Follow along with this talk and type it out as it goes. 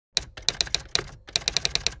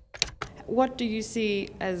what do you see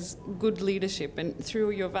as good leadership? And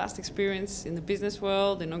through your vast experience in the business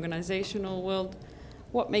world, in organizational world,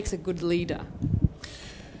 what makes a good leader?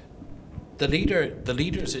 The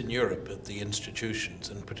leaders in Europe, the institutions,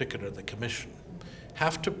 in particular the Commission,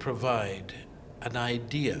 have to provide an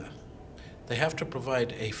idea. They have to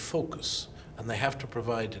provide a focus, and they have to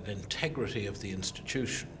provide an integrity of the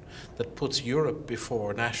institution that puts Europe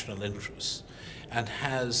before national interests and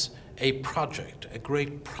has a project, a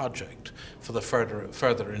great project for the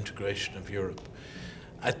further integration of Europe.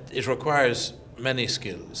 It requires many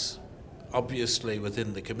skills. Obviously,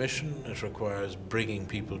 within the Commission, it requires bringing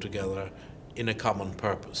people together in a common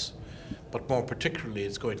purpose. But more particularly,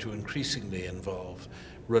 it's going to increasingly involve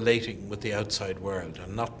relating with the outside world,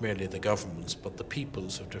 and not merely the governments, but the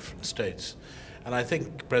peoples of different states. And I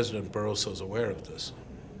think President Barroso is aware of this.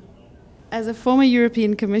 As a former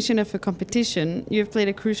European Commissioner for Competition, you have played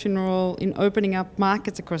a crucial role in opening up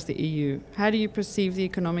markets across the EU. How do you perceive the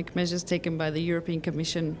economic measures taken by the European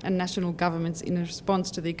Commission and national governments in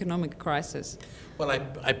response to the economic crisis? Well,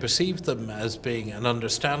 I perceive them as being an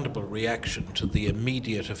understandable reaction to the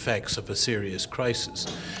immediate effects of a serious crisis,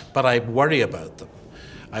 but I worry about them.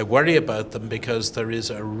 I worry about them because there is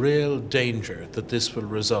a real danger that this will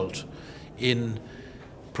result in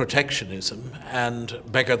protectionism and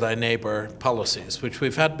beggar thy neighbour policies, which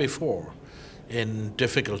we've had before in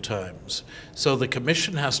difficult times. So the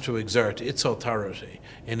Commission has to exert its authority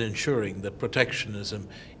in ensuring that protectionism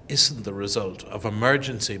isn't the result of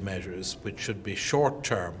emergency measures which should be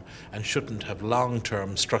short-term and shouldn't have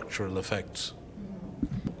long-term structural effects.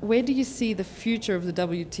 Where do you see the future of the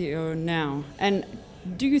WTO now? And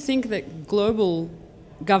do you think that global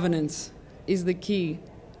governance is the key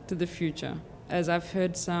to the future? As I've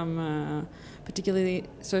heard some, particularly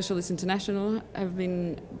Socialist International, have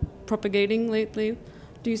been propagating lately.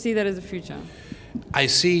 Do you see that as a future? I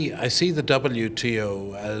see the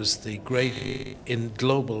WTO as the great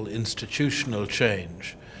global institutional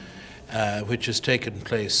change which has taken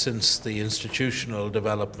place since the institutional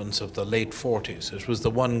developments of the late 40s. It was the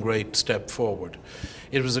one great step forward.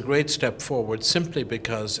 It was a great step forward simply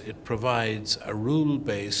because it provides a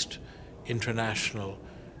rule-based international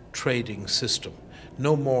trading system,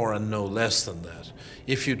 no more and no less than that.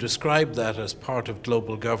 If you describe that as part of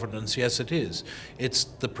global governance, yes, it is. It's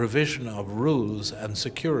the provision of rules and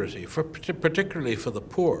security, particularly for the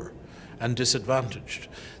poor and disadvantaged.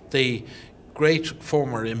 The great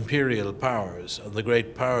former imperial powers and the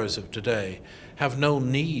great powers of today have no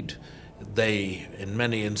need, they, in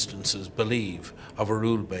many instances, believe, of a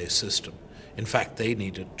rule-based system. In fact, they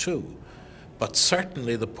need it too. But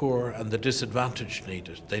certainly the poor and the disadvantaged need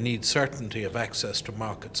it. They need certainty of access to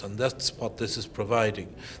markets, and that's what this is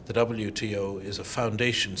providing. The WTO is a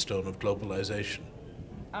foundation stone of globalization.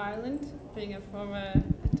 Ireland, being a former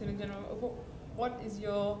Attorney General, what is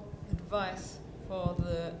your advice for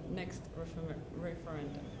the next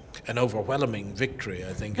referendum? An overwhelming victory,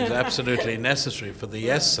 I think, is absolutely necessary for the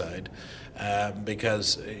yes side,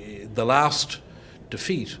 because the last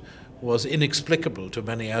defeat was inexplicable to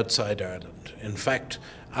many outside Ireland. In fact,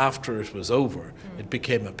 after it was over, it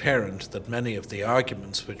became apparent that many of the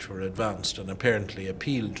arguments which were advanced and apparently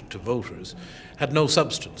appealed to voters had no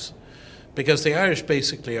substance, because the Irish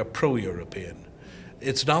basically are pro-European.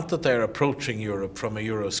 It's not that they're approaching Europe from a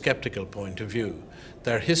Eurosceptical point of view.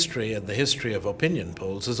 Their history and the history of opinion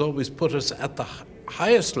polls has always put us at the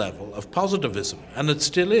highest level of positivism, and it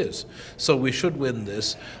still is. So we should win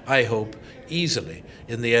this, I hope, easily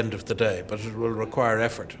in the end of the day, but it will require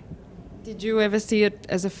effort. Did you ever see it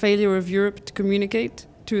as a failure of Europe to communicate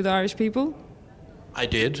to the Irish people? I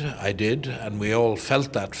did, and we all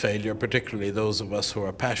felt that failure, particularly those of us who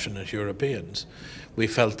are passionate Europeans. We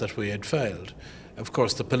felt that we had failed. Of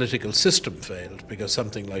course, the political system failed because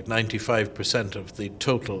something like 95% of the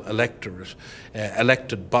total electorate,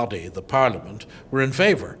 elected body, the Parliament, were in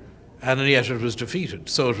favour, and yet it was defeated.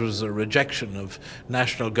 So it was a rejection of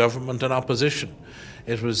national government and opposition.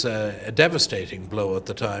 It was a devastating blow at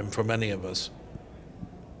the time for many of us.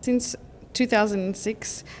 Since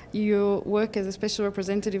 2006, you work as a Special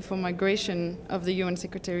Representative for Migration of the UN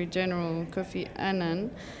Secretary General Kofi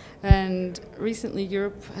Annan. And recently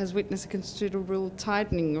Europe has witnessed a considerable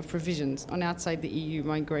tightening of provisions on outside the EU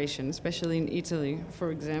migration, especially in Italy,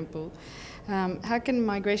 for example. How can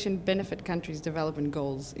migration benefit countries' development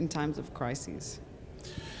goals in times of crises?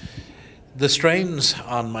 The strains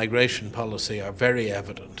on migration policy are very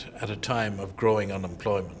evident at a time of growing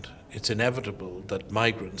unemployment. It's inevitable that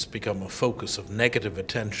migrants become a focus of negative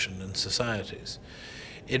attention in societies.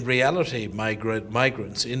 In reality,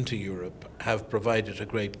 migrants into Europe have provided a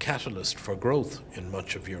great catalyst for growth in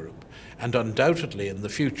much of Europe, and undoubtedly in the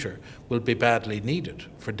future will be badly needed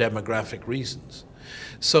for demographic reasons.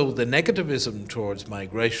 So the negativism towards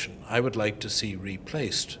migration I would like to see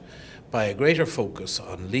replaced by a greater focus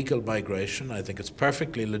on legal migration. I think it's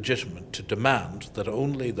perfectly legitimate to demand that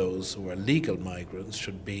only those who are legal migrants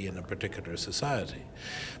should be in a particular society,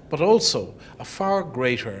 but also a far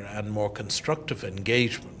greater and more constructive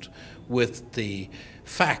engagement with the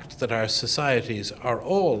fact that our societies are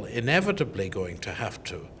all inevitably going to have,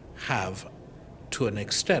 to an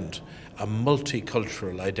extent, a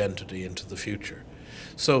multicultural identity into the future.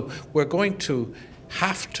 So we're going to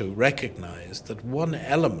have to recognize that one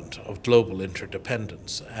element of global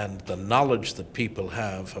interdependence and the knowledge that people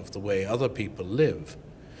have of the way other people live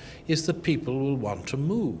is that people will want to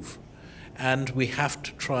move. And we have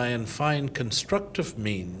to try and find constructive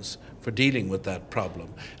means for dealing with that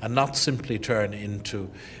problem and not simply turn into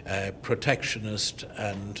protectionist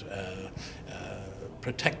and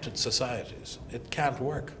protected societies. It can't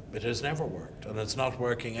work. It has never worked, and it's not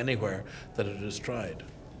working anywhere that it is tried.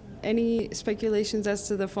 Any speculations as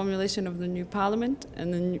to the formulation of the new parliament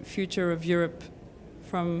and the future of Europe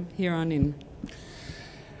from here on in?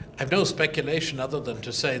 I've no speculation other than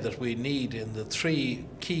to say that we need, in the three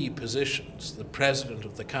key positions, the President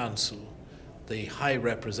of the Council, the High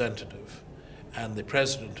Representative, and the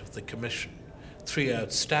President of the Commission, three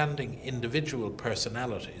outstanding individual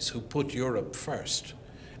personalities who put Europe first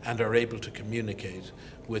and are able to communicate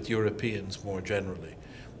with Europeans more generally.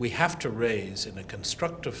 We have to raise, in a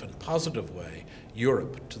constructive and positive way,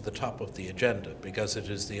 Europe to the top of the agenda, because it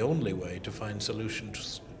is the only way to find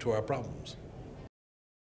solutions to our problems.